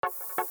They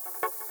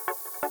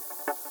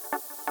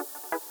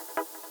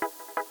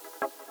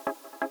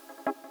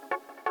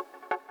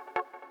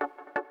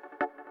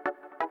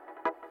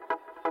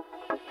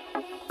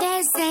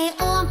say,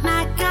 oh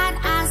my God,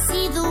 I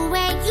see the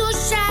way you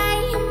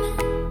shine.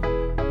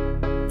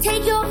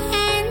 Take your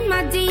hand,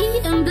 my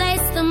dear, and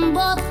place them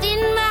both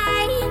in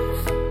mine.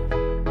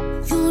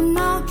 You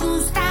know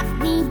you stopped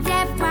me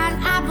dead while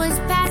I was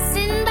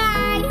passing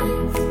by.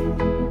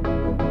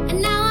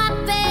 And now I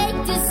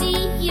beg to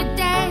see you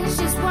dance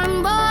just one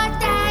more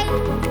time.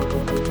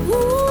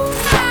 Ooh,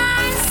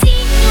 I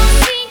see you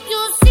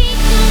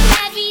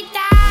every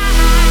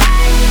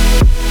time.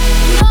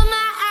 You're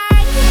my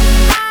eye,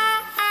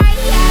 I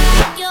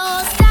like your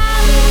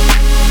style.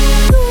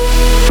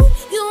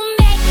 You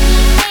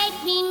make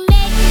me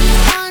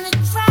wanna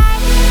try.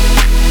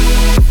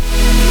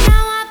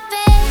 Now I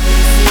beg to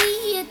see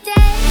you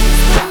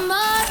dance one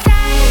more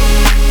time.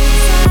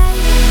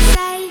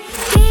 Say,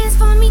 dance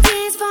for me,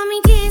 dance for me,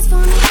 dance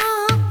for me,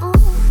 oh.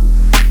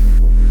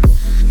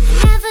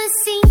 Never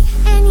seen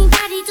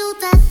anybody do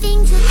the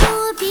things you do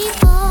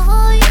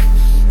before.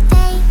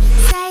 They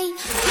say,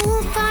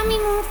 move for me,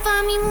 move for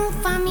me, move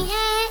for me,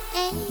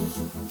 hey.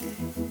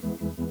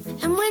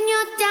 And when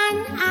you're done,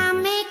 I'll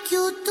make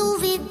you do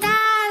it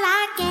all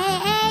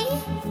again.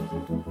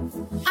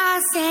 I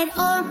said,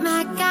 oh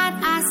my God,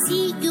 I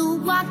see you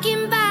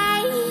walking by.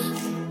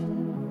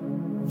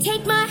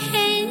 Take my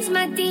hands,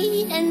 my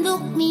dear, and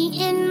look me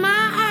in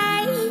my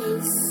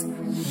eyes.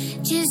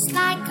 Just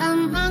like a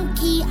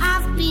monkey,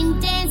 I've been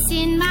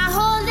dancing my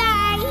whole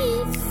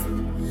life.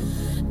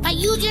 But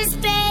you just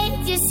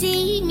beg to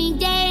see me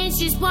dance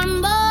just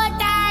one more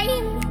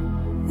time.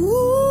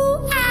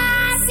 Ooh,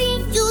 I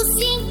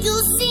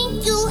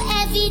sing you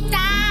every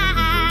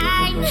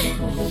time.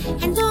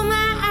 And oh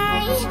my,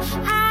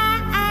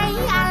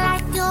 I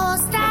like your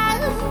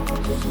style.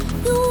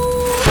 You